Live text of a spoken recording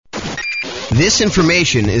This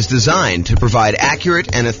information is designed to provide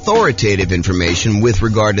accurate and authoritative information with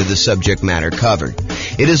regard to the subject matter covered.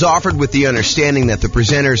 It is offered with the understanding that the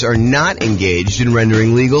presenters are not engaged in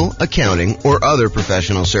rendering legal, accounting, or other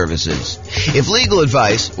professional services. If legal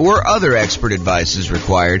advice or other expert advice is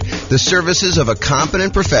required, the services of a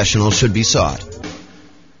competent professional should be sought.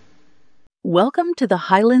 Welcome to the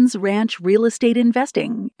Highlands Ranch Real Estate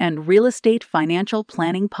Investing and Real Estate Financial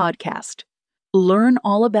Planning Podcast. Learn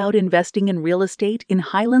all about investing in real estate in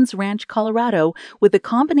Highlands Ranch, Colorado, with a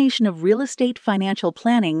combination of real estate financial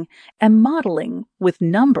planning and modeling with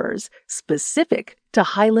numbers specific to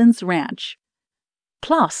Highlands Ranch.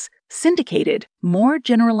 Plus, syndicated, more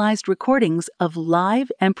generalized recordings of live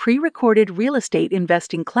and pre-recorded real estate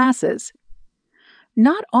investing classes.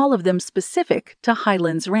 Not all of them specific to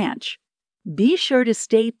Highlands Ranch. Be sure to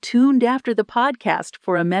stay tuned after the podcast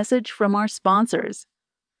for a message from our sponsors.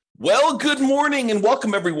 Well, good morning and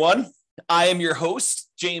welcome, everyone. I am your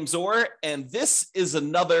host, James Orr, and this is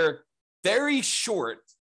another very short,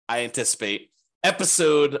 I anticipate,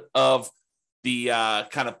 episode of the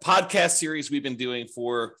kind of podcast series we've been doing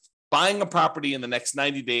for buying a property in the next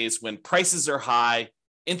 90 days when prices are high,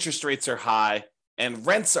 interest rates are high, and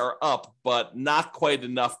rents are up, but not quite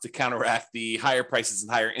enough to counteract the higher prices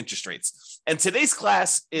and higher interest rates. And today's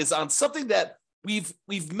class is on something that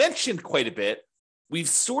we've mentioned quite a bit. We've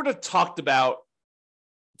sort of talked about,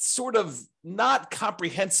 sort of not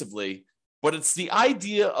comprehensively, but it's the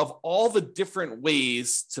idea of all the different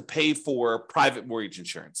ways to pay for private mortgage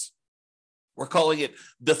insurance. We're calling it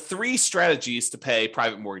the 3 strategies to pay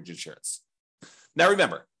private mortgage insurance. Now,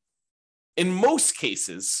 remember, in most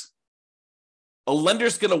cases, a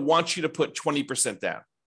lender's going to want you to put 20% down.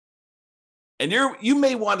 And you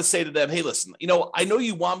may want to say to them, hey, listen, I know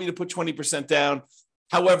you want me to put 20% down.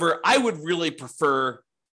 However, I would really prefer,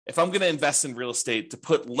 if I'm going to invest in real estate, to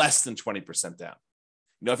put less than 20% down.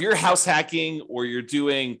 If you're house hacking or you're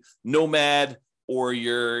doing nomad, or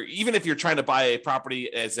even if you're trying to buy a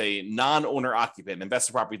property as a non-owner occupant, invest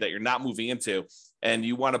in property that you're not moving into, and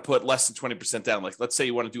you want to put less than 20% down, like let's say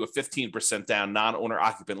you want to do a 15% down non-owner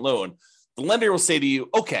occupant loan, the lender will say to you,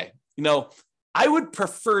 okay, I would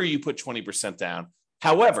prefer you put 20% down.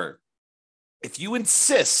 However, if you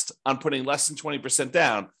insist on putting less than 20%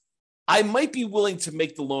 down, I might be willing to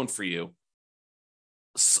make the loan for you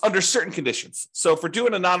under certain conditions. So if we're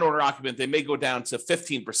doing a non-owner occupant, they may go down to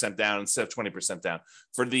 15% down instead of 20% down.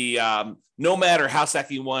 For the nomad or house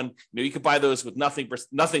hacking one, you could buy those with nothing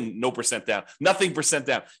percent down.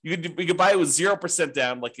 You could buy it with 0%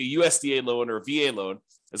 down, like a USDA loan or a VA loan,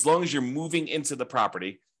 as long as you're moving into the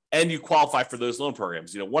property and you qualify for those loan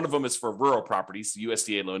programs. One of them is for rural properties, the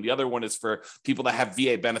USDA loan. The other one is for people that have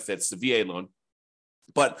VA benefits, the VA loan.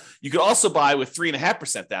 But you could also buy with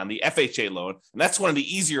 3.5% down, the FHA loan. And that's one of the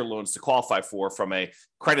easier loans to qualify for from a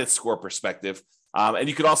credit score perspective. And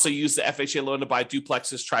you could also use the FHA loan to buy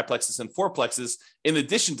duplexes, triplexes, and fourplexes in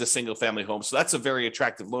addition to single family homes. So that's a very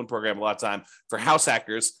attractive loan program a lot of time for house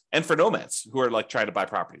hackers and for nomads who are like trying to buy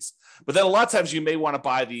properties. But then a lot of times you may want to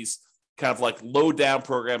buy these kind of like low down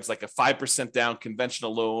programs, like a 5% down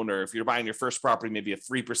conventional loan, or if you're buying your first property, maybe a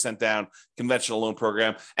 3% down conventional loan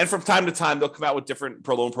program. And from time to time, they'll come out with different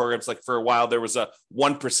pro loan programs. Like for a while, there was a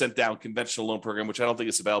 1% down conventional loan program, which I don't think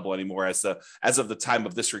is available anymore as of the time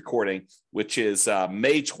of this recording, which is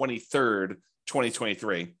May 23rd,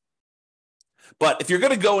 2023. But if you're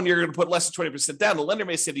going to go and you're going to put less than 20% down, the lender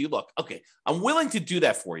may say to you, look, okay, I'm willing to do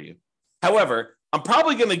that for you. However, I'm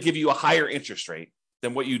probably going to give you a higher interest rate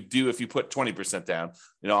than what you do if you put 20% down.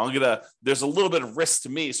 There's a little bit of risk to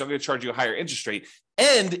me, so I'm going to charge you a higher interest rate.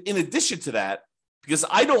 And in addition to that, because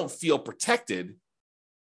I don't feel protected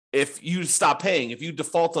if you stop paying, if you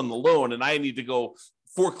default on the loan and I need to go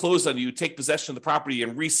foreclose on you, take possession of the property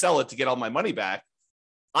and resell it to get all my money back,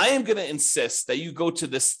 I am going to insist that you go to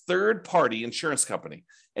this third-party insurance company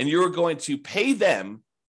and you're going to pay them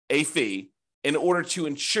a fee in order to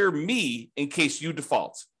insure me in case you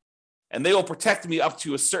default. And they will protect me up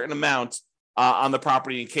to a certain amount on the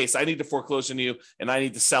property in case I need to foreclose on you and I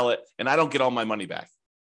need to sell it and I don't get all my money back.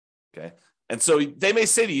 Okay. And so they may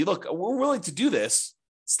say to you, look, we're willing to do this.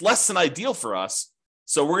 It's less than ideal for us.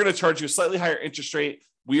 So we're going to charge you a slightly higher interest rate.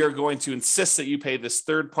 We are going to insist that you pay this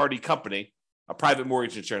third-party company, a private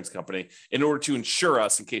mortgage insurance company, in order to insure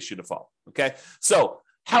us in case you default. Okay. So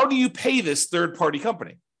how do you pay this third-party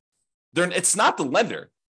company? It's not the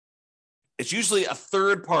lender. It's usually a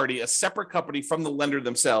third party, a separate company from the lender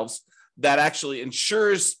themselves that actually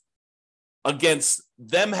insures against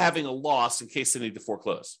them having a loss in case they need to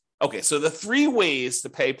foreclose. Okay, so the 3 ways to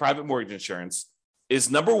pay private mortgage insurance is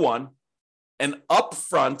number 1, an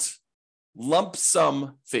upfront lump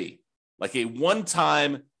sum fee. like a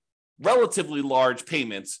one-time, relatively large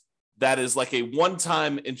payment that is like a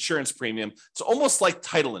one-time insurance premium. It's almost like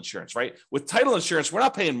title insurance, right? With title insurance, we're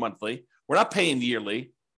not paying monthly. We're not paying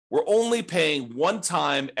yearly. We're only paying one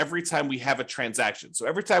time every time we have a transaction. So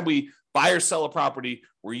every time we buy or sell a property,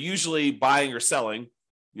 we're usually buying or selling,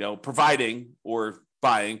 providing or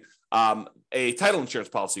buying a title insurance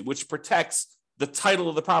policy, which protects the title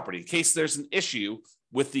of the property in case there's an issue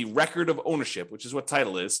with the record of ownership, which is what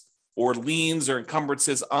title is, or liens or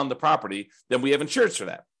encumbrances on the property, then we have insurance for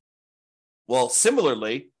that. Well,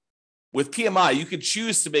 similarly, with PMI, you could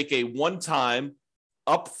choose to make a one-time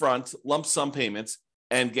upfront lump sum payment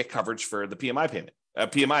and get coverage for the PMI payment,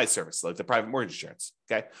 PMI service, like the private mortgage insurance,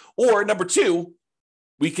 okay? Or number two,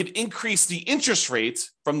 we could increase the interest rate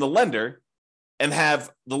from the lender and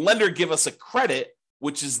have the lender give us a credit,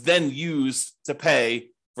 which is then used to pay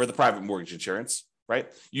for the private mortgage insurance, right?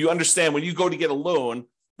 You understand when you go to get a loan,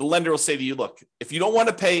 the lender will say to you, look, if you don't want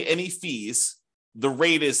to pay any fees, the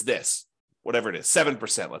rate is this, whatever it is,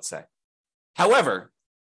 7%, let's say. However,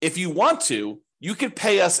 if you want to, you could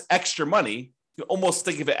pay us extra money. You almost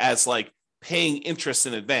think of it as like paying interest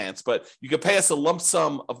in advance, but you could pay us a lump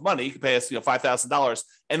sum of money. You could pay us, $5,000,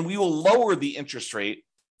 and we will lower the interest rate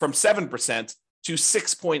from 7% to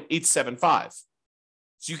 6.875.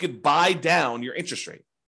 So you could buy down your interest rate.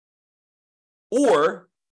 Or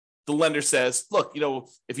the lender says, look,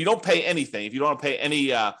 if you don't pay anything, if you don't want to pay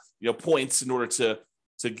any, points in order to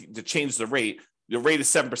change the rate is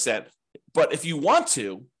 7%. But if you want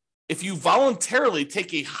to, if you voluntarily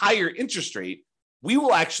take a higher interest rate, we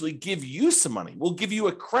will actually give you some money. We'll give you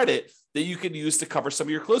a credit that you can use to cover some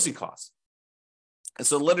of your closing costs. And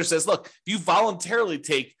so the lender says, look, if you voluntarily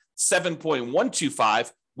take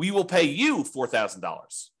 7.125, we will pay you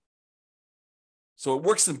 $4,000. So it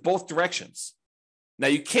works in both directions. Now,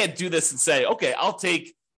 you can't do this and say, okay, I'll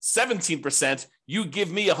take 17%, you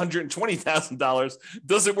give me $120,000.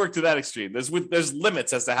 Doesn't work to that extreme. There's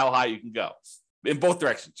limits as to how high you can go in both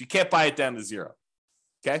directions. You can't buy it down to zero,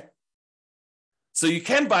 okay? So you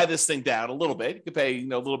can buy this thing down a little bit. You can pay,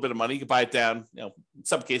 a little bit of money. You can buy it down, in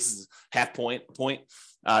some cases, half point. You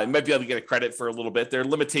might be able to get a credit for a little bit. There are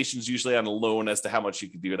limitations usually on a loan as to how much you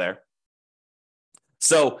can do there.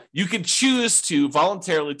 So you can choose to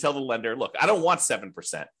voluntarily tell the lender, look, I don't want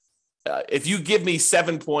 7%. If you give me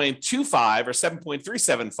 7.25 or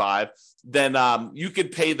 7.375, then you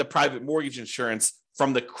could pay the private mortgage insurance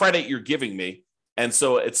from the credit you're giving me. And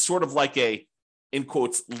so it's sort of like a, in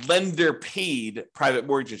quotes, lender paid private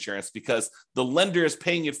mortgage insurance because the lender is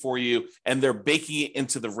paying it for you and they're baking it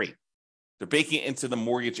into the rate. They're baking it into the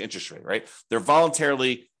mortgage interest rate, right? You're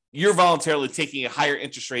voluntarily taking a higher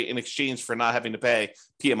interest rate in exchange for not having to pay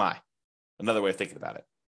PMI. Another way of thinking about it.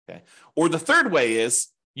 Okay. Or the third way is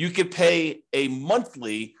you could pay a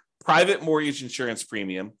monthly private mortgage insurance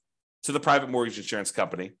premium to the private mortgage insurance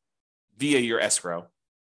company via your escrow,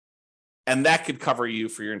 and that could cover you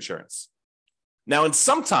for your insurance. Now, and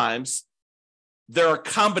sometimes there are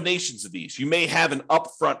combinations of these. You may have an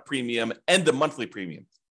upfront premium and a monthly premium.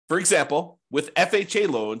 For example, with FHA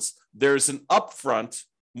loans, there's an upfront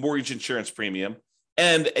mortgage insurance premium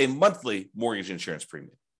and a monthly mortgage insurance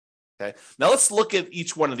premium. Okay. Now let's look at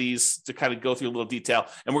each one of these to kind of go through a little detail.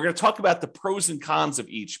 And we're going to talk about the pros and cons of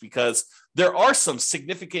each because there are some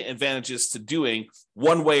significant advantages to doing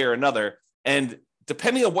one way or another. And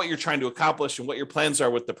depending on what you're trying to accomplish and what your plans are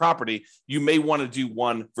with the property, you may want to do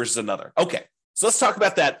one versus another. Okay. So let's talk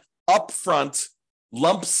about that upfront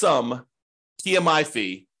lump sum PMI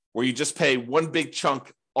fee where you just pay one big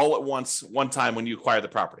chunk all at once, one time when you acquire the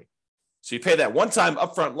property. So you pay that one time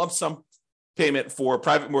upfront lump sum payment for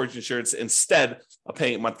private mortgage insurance instead of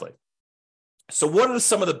paying it monthly. So what are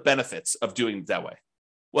some of the benefits of doing it that way?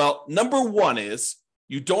 Well, number one is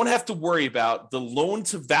you don't have to worry about the loan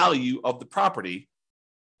to value of the property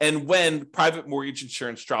and when private mortgage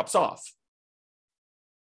insurance drops off.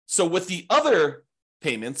 So with the other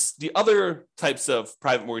payments, the other types of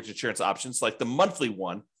private mortgage insurance options, like the monthly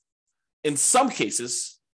one, in some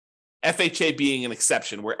cases, FHA being an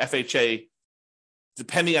exception, where FHA,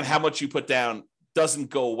 depending on how much you put down, doesn't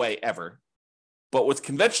go away ever. But with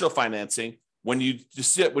conventional financing, when you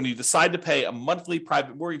decide to pay a monthly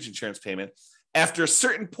private mortgage insurance payment, after a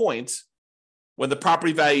certain point, when the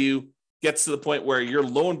property value gets to the point where your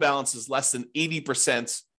loan balance is less than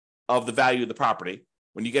 80% of the value of the property,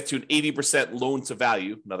 when you get to an 80% loan to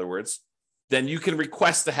value, in other words, then you can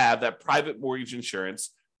request to have that private mortgage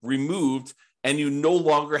insurance removed and you no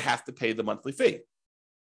longer have to pay the monthly fee.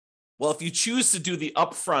 Well, if you choose to do the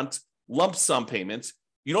upfront lump sum payment,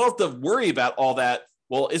 you don't have to worry about all that.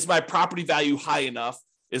 Well, is my property value high enough?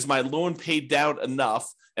 Is my loan paid down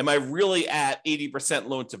enough? Am I really at 80%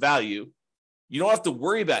 loan to value? You don't have to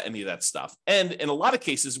worry about any of that stuff. And in a lot of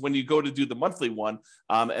cases, when you go to do the monthly one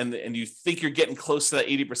and you think you're getting close to that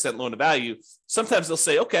 80% loan to value, sometimes they'll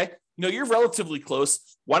say, okay, you're relatively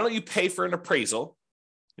close. Why don't you pay for an appraisal?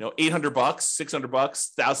 $800, $600,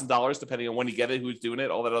 $1,000, depending on when you get it, who's doing it,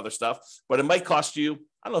 all that other stuff. But it might cost you,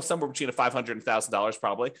 I don't know, somewhere between $500 and $1,000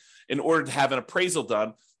 probably, in order to have an appraisal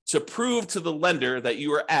done to prove to the lender that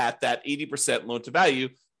you are at that 80% loan to value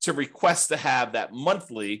to request to have that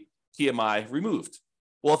monthly PMI removed.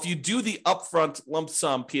 Well, if you do the upfront lump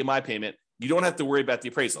sum PMI payment, you don't have to worry about the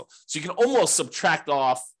appraisal. So you can almost subtract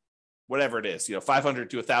off whatever it is, $500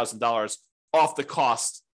 to $1,000 off the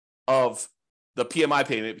cost of the PMI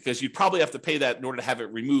payment, because you'd probably have to pay that in order to have it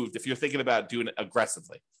removed if you're thinking about doing it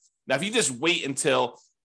aggressively. Now, if you just wait until,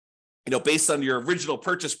 based on your original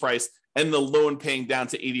purchase price and the loan paying down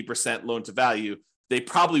to 80% loan to value, they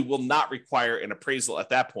probably will not require an appraisal at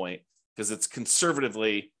that point, because it's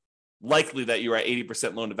conservatively likely that you're at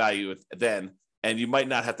 80% loan to value then, and you might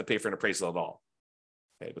not have to pay for an appraisal at all.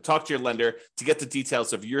 Okay, but talk to your lender to get the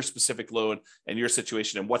details of your specific loan and your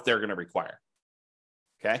situation and what they're going to require.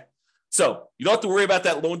 Okay. So you don't have to worry about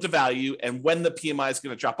that loan to value and when the PMI is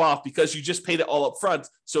going to drop off, because you just paid it all up front.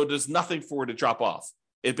 So there's nothing for it to drop off.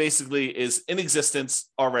 It basically is in existence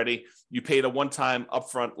already. You paid a one-time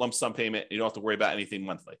upfront lump sum payment. You don't have to worry about anything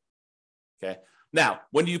monthly. Okay. Now,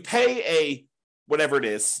 when you pay a, whatever it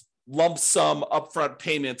is, lump sum upfront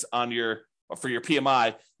payment for your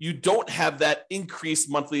PMI, you don't have that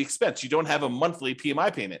increased monthly expense. You don't have a monthly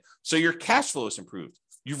PMI payment. So your cash flow is improved.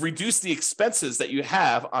 You've reduced the expenses that you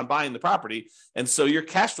have on buying the property. And so your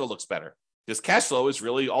cash flow looks better, because cash flow is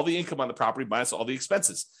really all the income on the property minus all the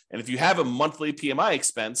expenses. And if you have a monthly PMI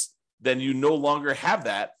expense, then you no longer have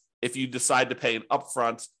that if you decide to pay an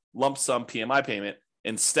upfront lump sum PMI payment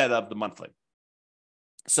instead of the monthly.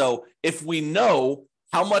 So if we know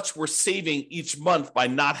how much we're saving each month by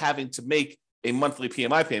not having to make a monthly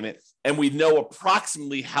PMI payment, and we know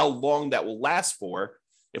approximately how long that will last for,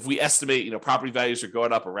 if we estimate, property values are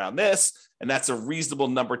going up around this, and that's a reasonable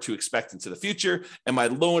number to expect into the future, and my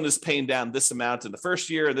loan is paying down this amount in the first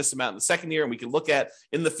year and this amount in the second year, and we can look at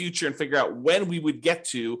in the future and figure out when we would get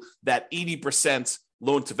to that 80%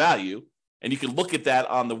 loan to value. And you can look at that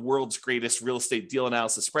on the world's greatest real estate deal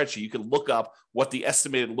analysis spreadsheet. You can look up what the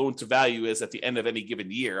estimated loan to value is at the end of any given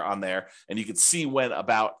year on there, and you can see when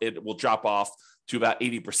about it will drop off to about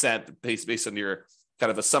 80% based on your kind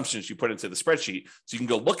of assumptions you put into the spreadsheet. So you can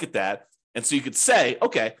go look at that. And so you could say,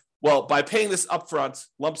 okay, well, by paying this upfront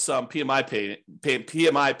lump sum PMI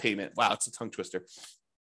payment, wow, it's a tongue twister,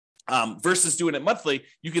 versus doing it monthly,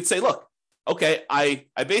 you could say, look, okay, I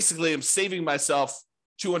basically am saving myself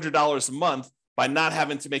 $200 a month by not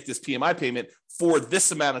having to make this PMI payment for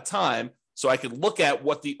this amount of time. So I could look at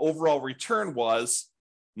what the overall return was,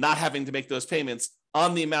 not having to make those payments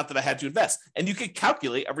on the amount that I had to invest. And you could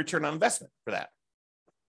calculate a return on investment for that.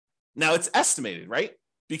 Now it's estimated, right?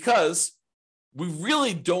 Because we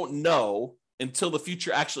really don't know until the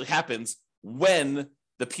future actually happens when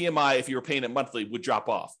the PMI, if you were paying it monthly, would drop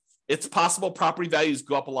off. It's possible property values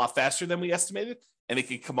go up a lot faster than we estimated, and it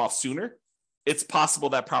can come off sooner. It's possible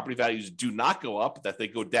that property values do not go up, that they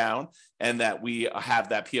go down, and that we have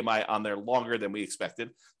that PMI on there longer than we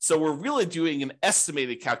expected. So we're really doing an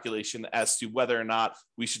estimated calculation as to whether or not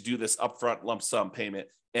we should do this upfront lump sum payment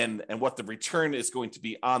and what the return is going to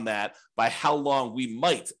be on that by how long we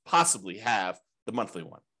might possibly have the monthly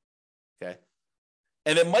one. Okay.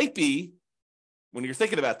 And it might be, when you're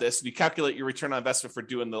thinking about this, you calculate your return on investment for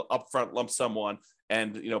doing the upfront lump sum one,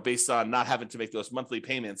 and based on not having to make those monthly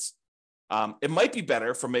payments, it might be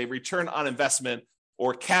better from a return on investment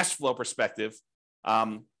or cash flow perspective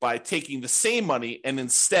by taking the same money and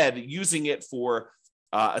instead using it for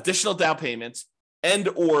additional down payments and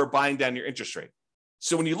or buying down your interest rate.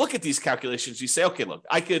 So when you look at these calculations, you say, okay, look,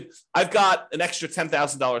 I've got an extra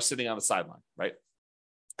 $10,000 sitting on the sideline, right?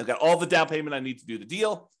 I've got all the down payment I need to do the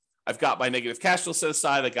deal. I've got my negative cash flow set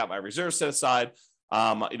aside. I got my reserves set aside.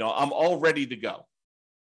 I'm all ready to go.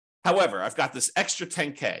 However, I've got this extra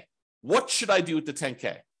 10K. What should I do with the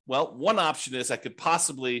 10K? Well, one option is I could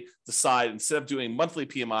possibly decide, instead of doing monthly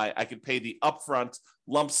PMI, I could pay the upfront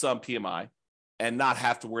lump sum PMI and not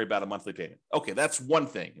have to worry about a monthly payment. Okay, that's one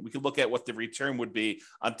thing. We could look at what the return would be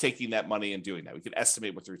on taking that money and doing that. We could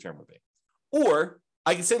estimate what the return would be. Or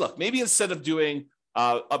I can say, look, maybe instead of doing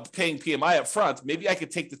paying PMI up front, maybe I could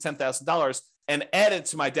take the $10,000 and add it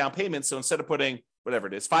to my down payment. So instead of putting whatever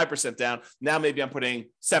it is, 5% down, now maybe I'm putting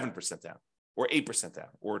 7% down or 8% down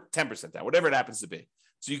or 10% down, whatever it happens to be.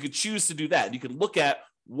 So you could choose to do that. You can look at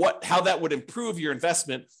how that would improve your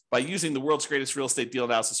investment by using the world's greatest real estate deal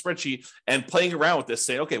analysis spreadsheet and playing around with this,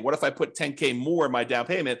 saying, okay, what if I put 10K more in my down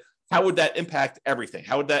payment? How would that impact everything?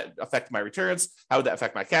 How would that affect my returns? How would that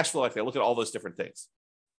affect my cash flow? Like, I look at all those different things.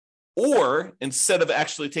 Or instead of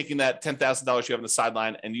actually taking that $10,000 you have on the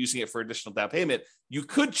sideline and using it for additional down payment, you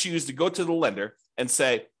could choose to go to the lender and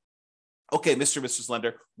say, okay, Mr. and Mrs.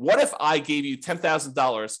 Lender, what if I gave you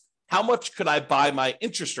 $10,000? How much could I buy my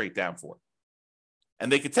interest rate down for? And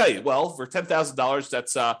they could tell you, well, for $10,000,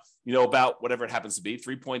 that's about whatever it happens to be,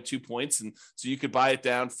 3.2 points. And so you could buy it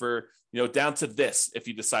down for, down to this if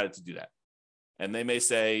you decided to do that. And they may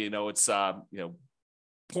say, it's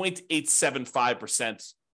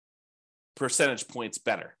 0.875% percentage points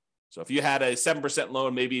better. So if you had a 7%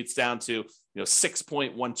 loan, maybe it's down to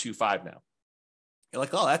 6.125 now. You're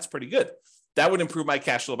like, oh, that's pretty good. That would improve my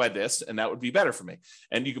cash flow by this, and that would be better for me.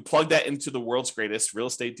 And you could plug that into the world's greatest real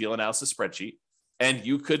estate deal analysis spreadsheet, and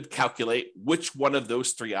you could calculate which one of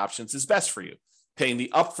those three options is best for you. Paying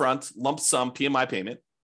the upfront lump sum PMI payment,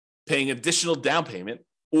 paying additional down payment,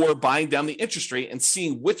 or buying down the interest rate and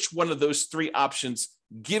seeing which one of those three options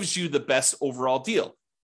gives you the best overall deal.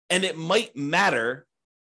 And it might matter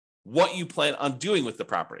what you plan on doing with the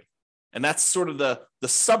property. And that's sort of the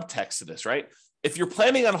subtext of this, right? If you're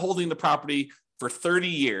planning on holding the property for 30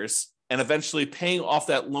 years and eventually paying off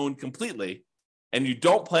that loan completely, and you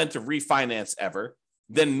don't plan to refinance ever,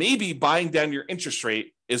 then maybe buying down your interest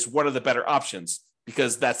rate is one of the better options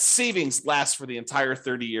because that savings lasts for the entire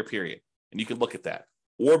 30-year period. And you can look at that.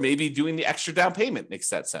 Or maybe doing the extra down payment makes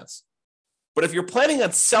that sense. But if you're planning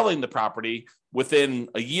on selling the property within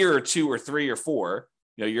a year or 2 or 3 or 4,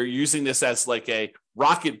 you're using this as like a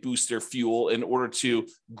rocket booster fuel in order to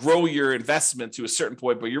grow your investment to a certain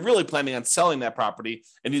point, but you're really planning on selling that property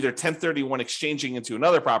and either 1031 exchanging into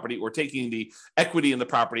another property or taking the equity in the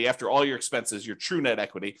property after all your expenses, your true net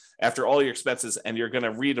equity, after all your expenses, and you're going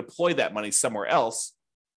to redeploy that money somewhere else,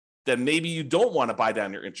 then maybe you don't want to buy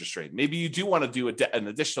down your interest rate. Maybe you do want to do an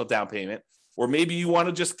additional down payment, or maybe you want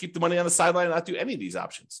to just keep the money on the sideline and not do any of these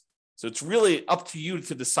options. So it's really up to you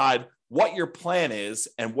to decide what your plan is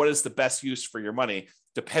and what is the best use for your money,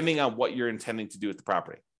 depending on what you're intending to do with the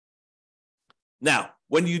property. Now,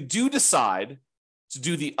 when you do decide to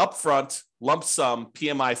do the upfront lump sum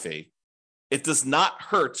PMI fee, it does not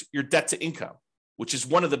hurt your debt to income, which is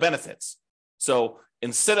one of the benefits. So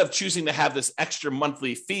instead of choosing to have this extra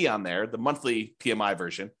monthly fee on there, the monthly PMI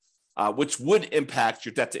version, which would impact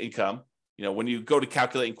your debt to income, when you go to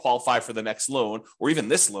calculate and qualify for the next loan or even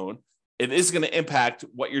this loan, it is going to impact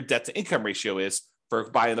what your debt to income ratio is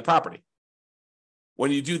for buying the property.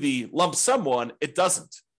 When you do the lump sum one, it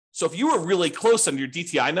doesn't. So if you were really close on your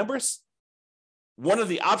DTI numbers, one of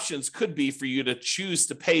the options could be for you to choose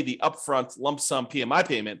to pay the upfront lump sum PMI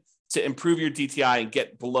payment to improve your DTI and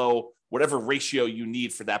get below whatever ratio you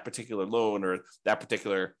need for that particular loan or that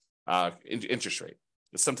particular interest rate.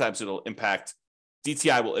 Because sometimes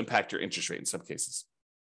DTI will impact your interest rate in some cases.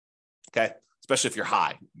 Okay. Especially if you're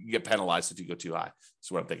high, you get penalized if you go too high.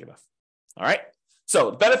 That's what I'm thinking of. All right.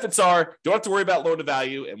 So the benefits are you don't have to worry about loan to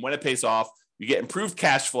value. And when it pays off, you get improved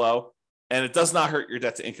cash flow and it does not hurt your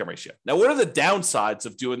debt to income ratio. Now, what are the downsides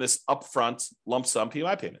of doing this upfront lump sum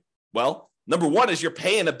PMI payment? Well, number one is you're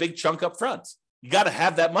paying a big chunk up front. You got to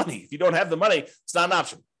have that money. If you don't have the money, it's not an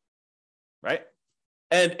option. Right.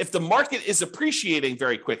 And if the market is appreciating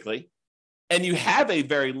very quickly and you have a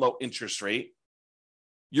very low interest rate,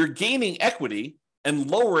 you're gaining equity and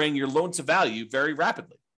lowering your loan to value very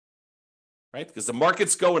rapidly, right? Because the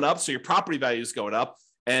market's going up, so your property value is going up,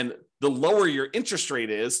 and the lower your interest rate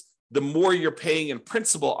is, the more you're paying in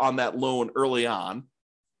principal on that loan early on.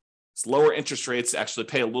 It's lower interest rates actually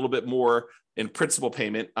pay a little bit more in principal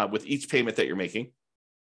payment with each payment that you're making.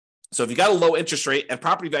 So if you got a low interest rate and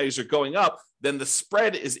property values are going up, then the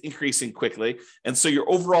spread is increasing quickly. And so your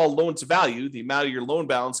overall loan to value, the amount of your loan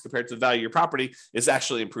balance compared to the value of your property, is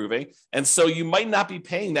actually improving. And so you might not be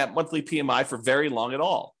paying that monthly PMI for very long at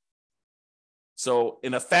all. So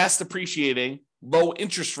in a fast appreciating, low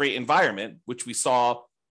interest rate environment, which we saw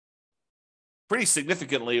pretty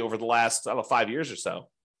significantly over the last, 5 years or so,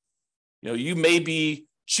 you may be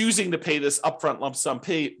choosing to pay this upfront lump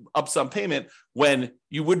sum payment when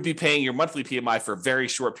you would be paying your monthly PMI for a very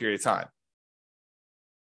short period of time.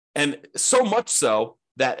 And so much so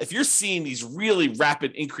that if you're seeing these really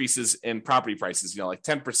rapid increases in property prices, like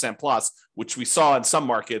 10% plus, which we saw in some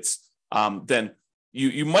markets, then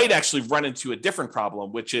you might actually run into a different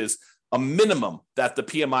problem, which is a minimum that the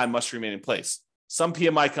PMI must remain in place. Some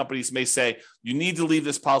PMI companies may say you need to leave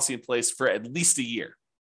this policy in place for at least a year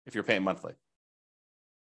if you're paying monthly.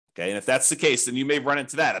 Okay, and if that's the case, then you may run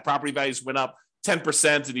into that. If property values went up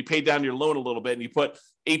 10% and you pay down your loan a little bit and you put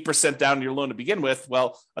 8% down your loan to begin with,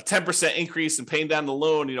 well, a 10% increase in paying down the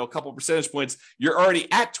loan, a couple percentage points, you're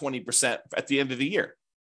already at 20% at the end of the year.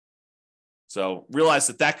 So realize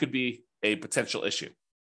that could be a potential issue.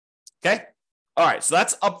 Okay. All right. So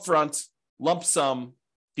that's upfront lump sum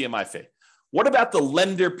PMI fee. What about the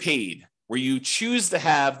lender paid, where you choose to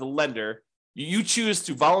have the lender, you choose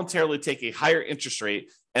to voluntarily take a higher interest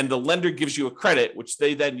rate and the lender gives you a credit, which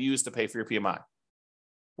they then use to pay for your PMI?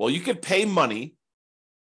 Well, you could pay money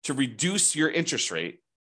to reduce your interest rate.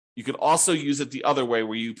 You could also use it the other way,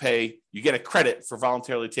 where you get a credit for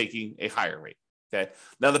voluntarily taking a higher rate. Okay.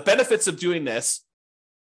 Now, the benefits of doing this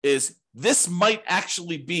is this might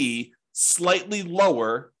actually be slightly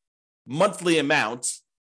lower monthly amount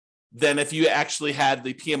than if you actually had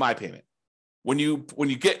the PMI payment. When you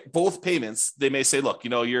get both payments, they may say, look,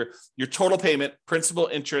 your total payment, principal,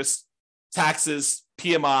 interest, taxes,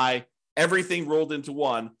 PMI, everything rolled into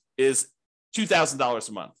one is $2,000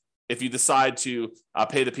 a month if you decide to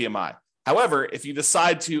pay the PMI. However, if you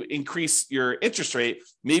decide to increase your interest rate,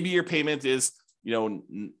 maybe your payment is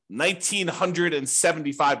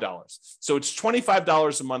 $1,975. So it's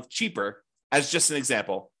 $25 a month cheaper, as just an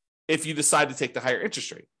example, if you decide to take the higher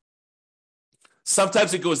interest rate.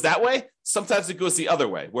 Sometimes it goes that way. Sometimes it goes the other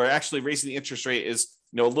way, where actually raising the interest rate is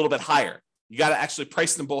a little bit higher. You got to actually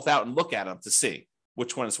price them both out and look at them to see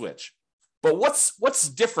which one is which. But what's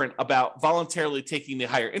different about voluntarily taking the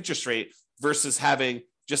higher interest rate versus having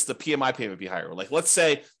just the PMI payment be higher? Like, let's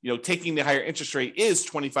say, taking the higher interest rate is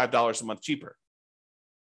 $25 a month cheaper.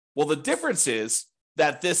 Well, the difference is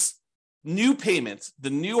that this new payment, the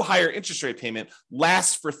new higher interest rate payment,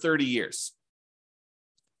 lasts for 30 years.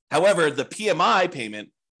 However, the PMI payment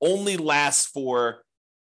only lasts for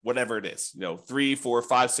whatever it is, 3, 4,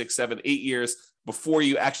 5, 6, 7, 8 years before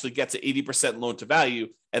you actually get to 80% loan to value.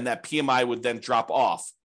 And that PMI would then drop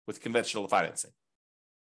off with conventional financing.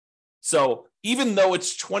 So even though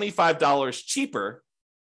it's $25 cheaper,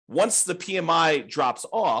 once the PMI drops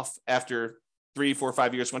off after 3, 4,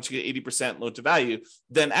 5 years, once you get 80% loan to value,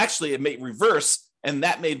 then actually it may reverse, and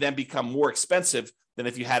that may then become more expensive than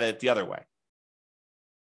if you had it the other way.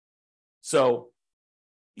 So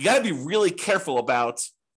you got to be really careful about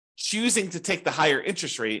choosing to take the higher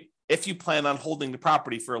interest rate if you plan on holding the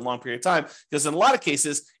property for a long period of time, because in a lot of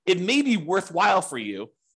cases, it may be worthwhile for you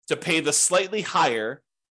to pay the slightly higher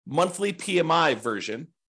monthly PMI version,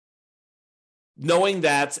 knowing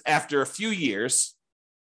that after a few years,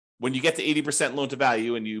 when you get to 80% loan to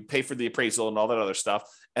value and you pay for the appraisal and all that other stuff,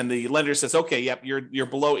 and the lender says, okay, yep, you're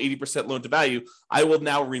below 80% loan to value, I will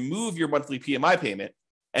now remove your monthly PMI payment,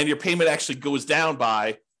 and your payment actually goes down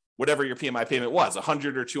by whatever your PMI payment was,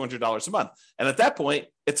 $100 or $200 a month. And at that point,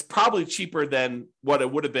 it's probably cheaper than what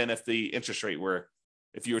it would have been if the interest rate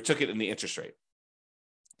if you took it in the interest rate.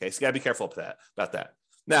 Okay, so you got to be careful about that.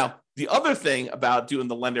 Now, the other thing about doing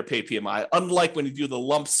the lender pay PMI, unlike when you do the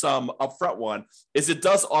lump sum upfront one, is it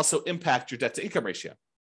does also impact your debt to income ratio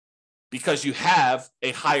because you have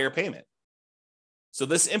a higher payment. So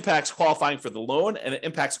this impacts qualifying for the loan, and it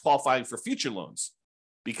impacts qualifying for future loans,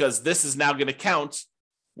 because this is now going to count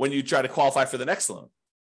when you try to qualify for the next loan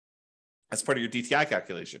as part of your DTI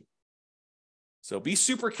calculation. So be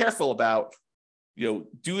super careful about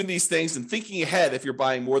doing these things and thinking ahead if you're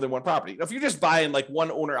buying more than one property. Now, if you're just buying like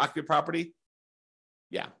one owner occupied property,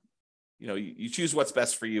 yeah, you choose what's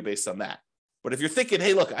best for you based on that. But if you're thinking,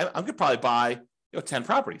 hey, look, I'm going to probably buy 10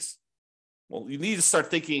 properties. Well, you need to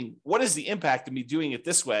start thinking, what is the impact of me doing it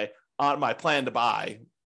this way on my plan to buy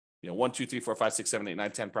 1, 2, 3, 4, 5, 6, 7, 8,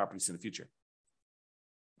 9, 10 properties in the future?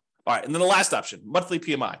 All right. And then the last option, monthly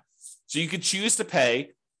PMI. So you could choose to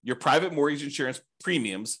pay your private mortgage insurance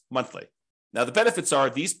premiums monthly. Now, the benefits are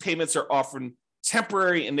these payments are often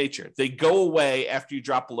temporary in nature. They go away after you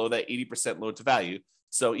drop below that 80% loan to value.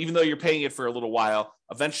 So even though you're paying it for a little while,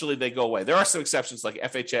 eventually they go away. There are some exceptions like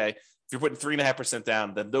FHA. If you're putting 3.5%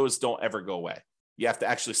 down, then those don't ever go away. You have to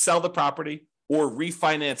actually sell the property or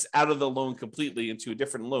refinance out of the loan completely into a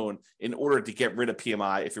different loan in order to get rid of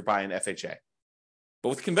PMI if you're buying FHA. But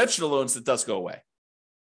with conventional loans, it does go away.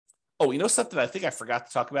 Oh, something I think I forgot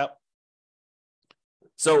to talk about?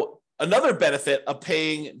 So another benefit of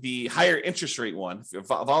paying the higher interest rate one, if you're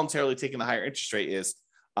voluntarily taking the higher interest rate, is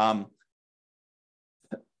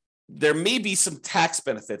there may be some tax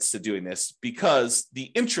benefits to doing this because the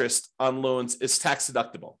interest on loans is tax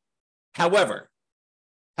deductible. However,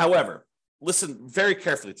 listen very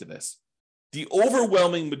carefully to this. The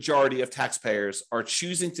overwhelming majority of taxpayers are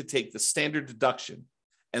choosing to take the standard deduction,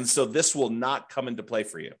 and so this will not come into play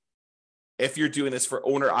for you if you're doing this for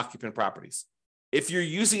owner-occupant properties. If you're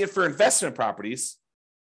using it for investment properties,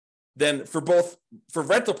 then for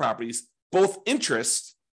rental properties, both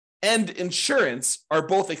interest and insurance are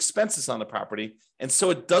both expenses on the property. And so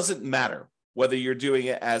it doesn't matter whether you're doing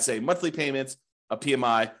it as a monthly payment, a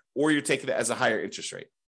PMI, or you're taking it as a higher interest rate.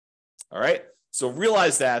 All right. So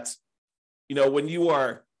realize that, if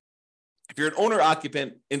you're an owner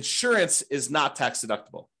occupant, insurance is not tax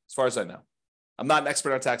deductible, as far as I know. I'm not an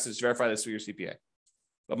expert on taxes. Verify this with your CPA.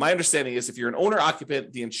 But my understanding is if you're an owner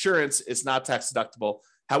occupant, the insurance is not tax deductible.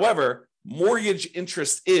 However, mortgage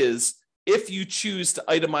interest is if you choose to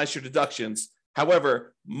itemize your deductions.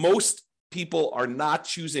 However, most people are not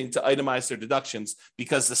choosing to itemize their deductions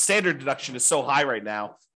because the standard deduction is so high right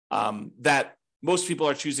now that most people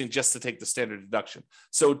are choosing just to take the standard deduction.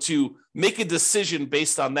 So to make a decision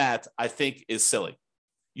based on that, I think is silly.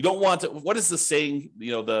 You don't want to, what is the saying?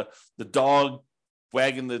 The dog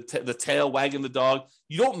wagging the tail wagging the dog.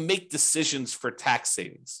 You don't make decisions for tax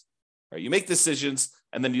savings, right? You make decisions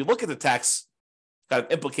and then you look at the tax kind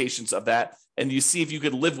of implications of that and you see if you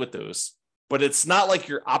could live with those. But it's not like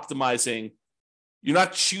you're optimizing. You're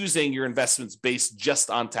not choosing your investments based just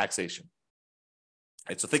on taxation.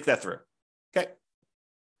 All right, so think that through. Okay.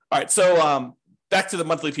 All right. So back to the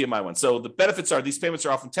monthly PMI one. So the benefits are these payments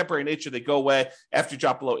are often temporary in nature. They go away after you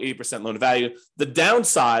drop below 80% loan to value. The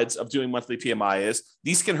downsides of doing monthly PMI is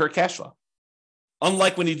these can hurt cash flow.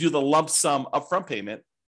 Unlike when you do the lump sum upfront payment,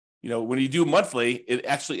 when you do monthly, it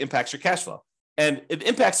actually impacts your cash flow. And it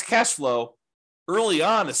impacts cash flow early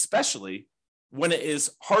on, especially when it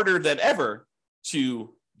is harder than ever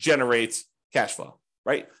to generate cash flow,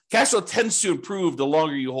 right? Cash flow tends to improve the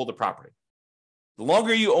longer you hold a property. The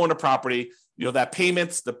longer you own a property, that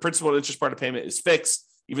payment, the principal and interest part of payment is fixed,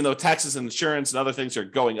 even though taxes and insurance and other things are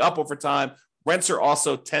going up over time. Rents are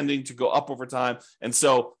also tending to go up over time. And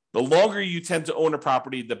so the longer you tend to own a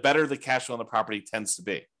property, the better the cash flow on the property tends to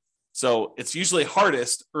be. So it's usually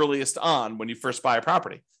hardest earliest on when you first buy a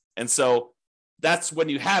property. And so that's when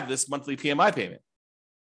you have this monthly PMI payment,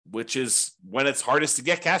 which is when it's hardest to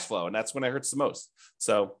get cash flow. And that's when it hurts the most.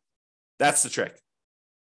 So that's the trick.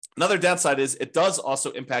 Another downside is it does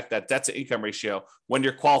also impact that debt to income ratio when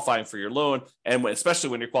you're qualifying for your loan. And especially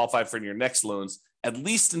when you're qualifying for your next loans, at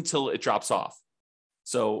least until it drops off.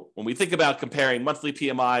 So when we think about comparing monthly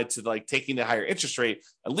PMI to taking the higher interest rate,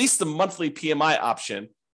 at least the monthly PMI option,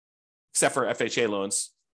 except for FHA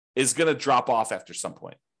loans, is going to drop off after some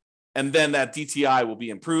point. And then that DTI will be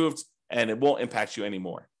improved and it won't impact you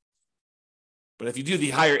anymore. But if you do the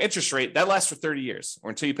higher interest rate, that lasts for 30 years or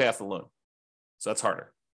until you pay off the loan. So that's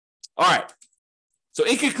harder. All right. So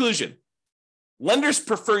in conclusion, lenders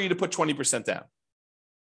prefer you to put 20% down.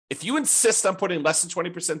 If you insist on putting less than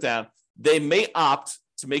 20% down, they may opt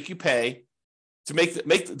to make you pay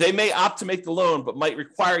they may opt to make the loan, but might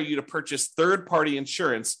require you to purchase third-party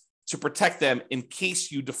insurance to protect them in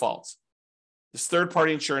case you default. This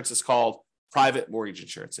third-party insurance is called private mortgage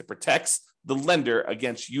insurance. It protects the lender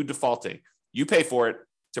against you defaulting. You pay for it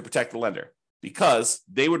to protect the lender because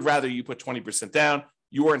they would rather you put 20% down.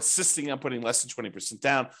 You are insisting on putting less than 20%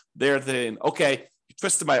 down. They're saying, okay, you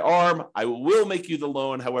twisted my arm. I will make you the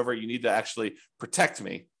loan. However, you need to actually protect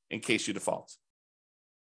me in case you default.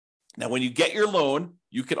 Now, when you get your loan,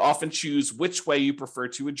 you can often choose which way you prefer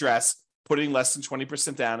to address putting less than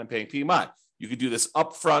 20% down and paying PMI. You could do this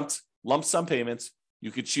upfront lump sum payments.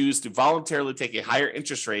 You could choose to voluntarily take a higher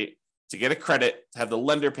interest rate to get a credit to have the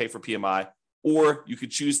lender pay for PMI, or you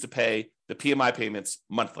could choose to pay the PMI payments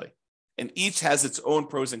monthly. And each has its own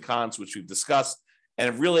pros and cons, which we've discussed.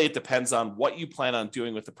 And really, it depends on what you plan on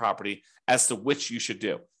doing with the property as to which you should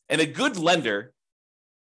do. And a good lender,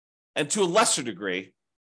 and to a lesser degree,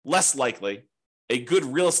 less likely, a good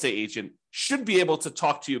real estate agent should be able to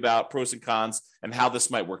talk to you about pros and cons and how this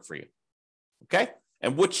might work for you. Okay?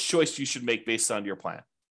 And which choice you should make based on your plan.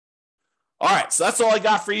 All right, so that's all I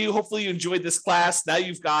got for you. Hopefully you enjoyed this class. Now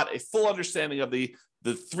you've got a full understanding of the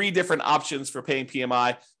three different options for paying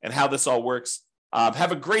PMI and how this all works.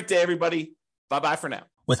 Have a great day, everybody. Bye-bye for now.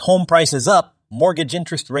 With home prices up, mortgage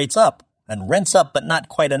interest rates up, and rents up but not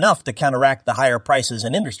quite enough to counteract the higher prices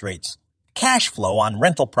and interest rates, cash flow on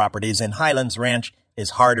rental properties in Highlands Ranch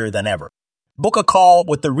is harder than ever. Book a call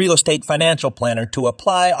with the Real Estate Financial Planner to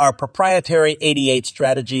apply our proprietary 88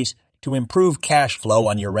 strategies to improve cash flow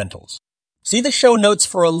on your rentals. See the show notes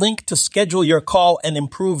for a link to schedule your call and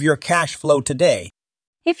improve your cash flow today.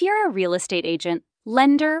 If you're a real estate agent,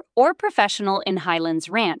 lender, or professional in Highlands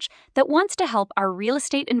Ranch that wants to help our real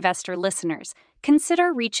estate investor listeners,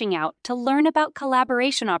 consider reaching out to learn about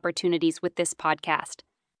collaboration opportunities with this podcast.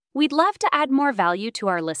 We'd love to add more value to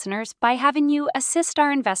our listeners by having you assist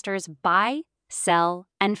our investors buy, sell,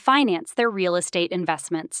 and finance their real estate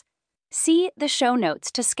investments. See the show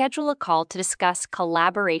notes to schedule a call to discuss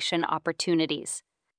collaboration opportunities.